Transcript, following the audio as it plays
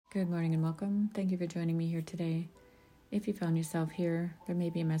Good morning and welcome. Thank you for joining me here today. If you found yourself here, there may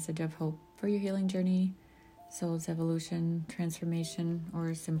be a message of hope for your healing journey, soul's evolution, transformation,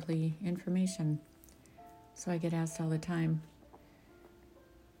 or simply information. So I get asked all the time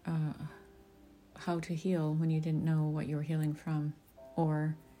how to heal when you didn't know what you were healing from,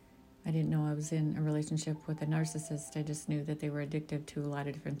 or I didn't know I was in a relationship with a narcissist. I just knew that they were addicted to a lot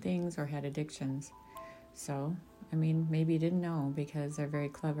of different things or had addictions. So, maybe you didn't know because they're very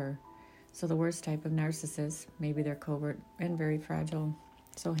clever. So the worst type of narcissist, maybe they're covert and very fragile.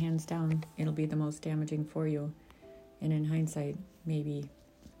 So hands down, it'll be the most damaging for you. And in hindsight, maybe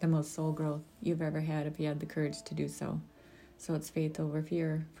the most soul growth you've ever had if you had the courage to do so. So it's faith over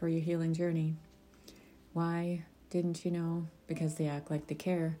fear for your healing journey. Why didn't you know? Because they act like they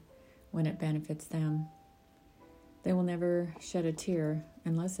care when it benefits them. They will never shed a tear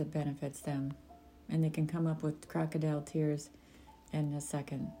unless it benefits them. And they can come up with crocodile tears in a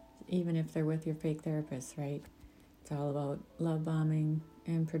second, even if they're with your fake therapist, right? It's all about love bombing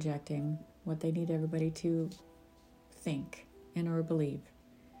and projecting what they need everybody to think and or believe,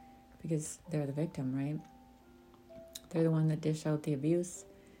 because they're the victim, right? They're the one that dish out the abuse,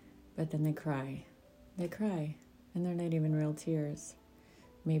 but then they cry. They cry, and they're not even real tears.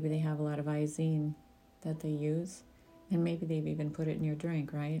 Maybe they have a lot of Izine that they use, and maybe they've even put it in your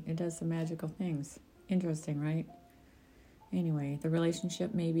drink, right? It does some magical things. Interesting, right? Anyway, the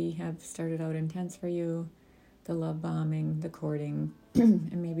relationship maybe have started out intense for you, the love bombing, the courting,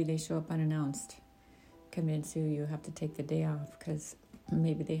 and maybe they show up unannounced, convince you have to take the day off because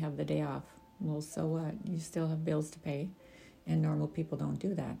maybe they have the day off. Well, so what? You still have bills to pay, and normal people don't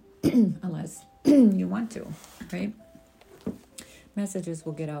do that unless you want to, right? Messages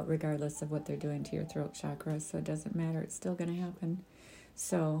will get out regardless of what they're doing to your throat chakra, so it doesn't matter. It's still going to happen.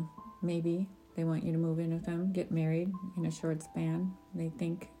 So maybe they want you to move in with them, get married in a short span. They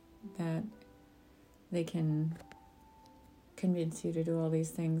think that they can convince you to do all these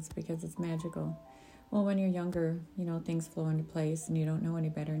things because it's magical. Well, when you're younger, things flow into place and you don't know any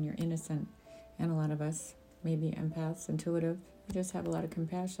better and you're innocent. And a lot of us, maybe empaths, intuitive, we just have a lot of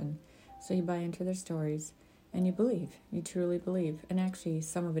compassion. So you buy into their stories. And you believe, you truly believe. And actually,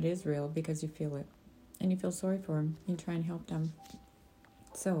 some of it is real because you feel it. And you feel sorry for them. You try and help them.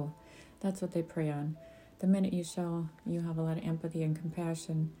 So, that's what they prey on. The minute you show you have a lot of empathy and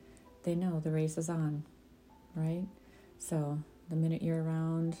compassion, they know the race is on, right? So, the minute you're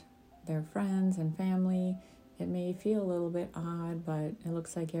around their friends and family, it may feel a little bit odd, but it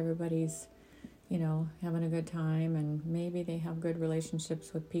looks like everybody's, having a good time. And maybe they have good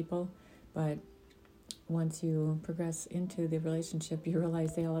relationships with people, but once you progress into the relationship, you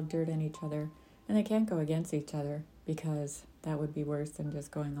realize they all have dirt on each other, and they can't go against each other because that would be worse than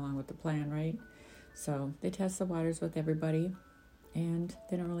just going along with the plan, right? So they test the waters with everybody, and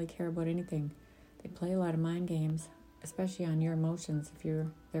they don't really care about anything. They play a lot of mind games, especially on your emotions if you're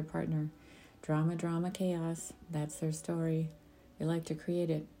their partner. Drama, chaos, that's their story. They like to create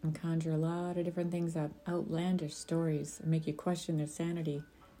it and conjure a lot of different things up, outlandish stories, and make you question their sanity.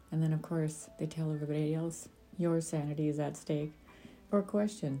 And then, of course, they tell everybody else your sanity is at stake or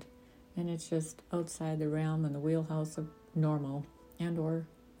questioned. And it's just outside the realm and the wheelhouse of normal. And or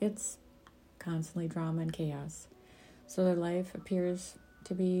it's constantly drama and chaos. So their life appears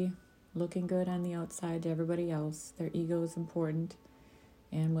to be looking good on the outside to everybody else. Their ego is important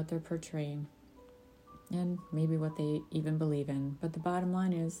and what they're portraying. And maybe what they even believe in. But the bottom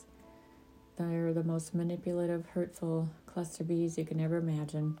line is they're the most manipulative, hurtful cluster bees you can ever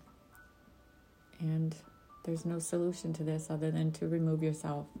imagine. And there's no solution to this other than to remove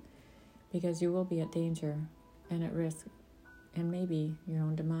yourself, because you will be at danger and at risk, and maybe your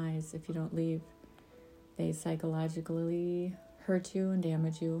own demise if you don't leave. They psychologically hurt you and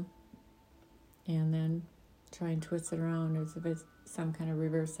damage you, and then try and twist it around as if it's some kind of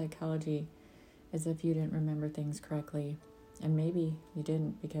reverse psychology, as if you didn't remember things correctly. And maybe you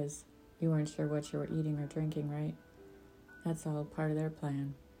didn't because you weren't sure what you were eating or drinking, right? That's all part of their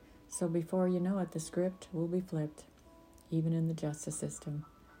plan. So before you know it, the script will be flipped, even in the justice system.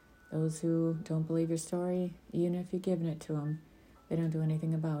 Those who don't believe your story, even if you've given it to them, they don't do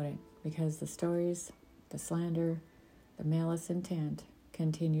anything about it, because the stories, the slander, the malice intent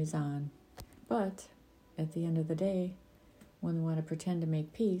continues on. But at the end of the day, when they want to pretend to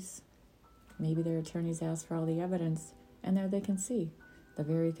make peace, maybe their attorneys ask for all the evidence, and there they can see the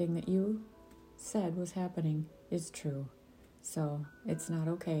very thing that you said was happening is true. So it's not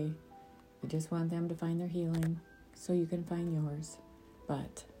okay. You just want them to find their healing so you can find yours.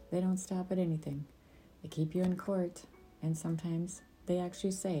 But they don't stop at anything. They keep you in court, and sometimes they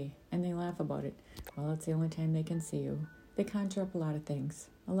actually say, and they laugh about it, well, it's the only time they can see you. They conjure up a lot of things,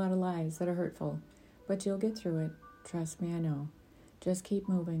 a lot of lies that are hurtful, but you'll get through it. Trust me, I know. Just keep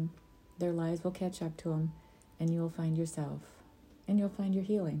moving. Their lies will catch up to them, and you'll find yourself, and you'll find your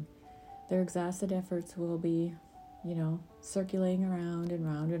healing. Their exhausted efforts will be, circulating around and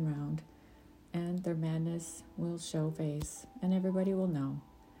round and round, and their madness will show face, and everybody will know.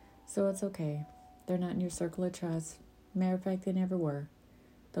 So it's okay. They're not in your circle of trust. Matter of fact, they never were.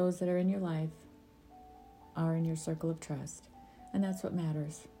 Those that are in your life are in your circle of trust, and that's what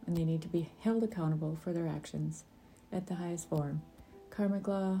matters, and they need to be held accountable for their actions at the highest form, karmic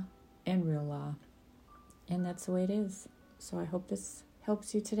law and real law, and that's the way it is. So I hope this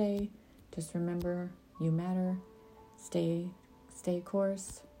helps you today. Just remember, you matter. Stay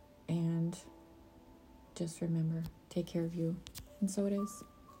course, and just remember, take care of you, and so it is.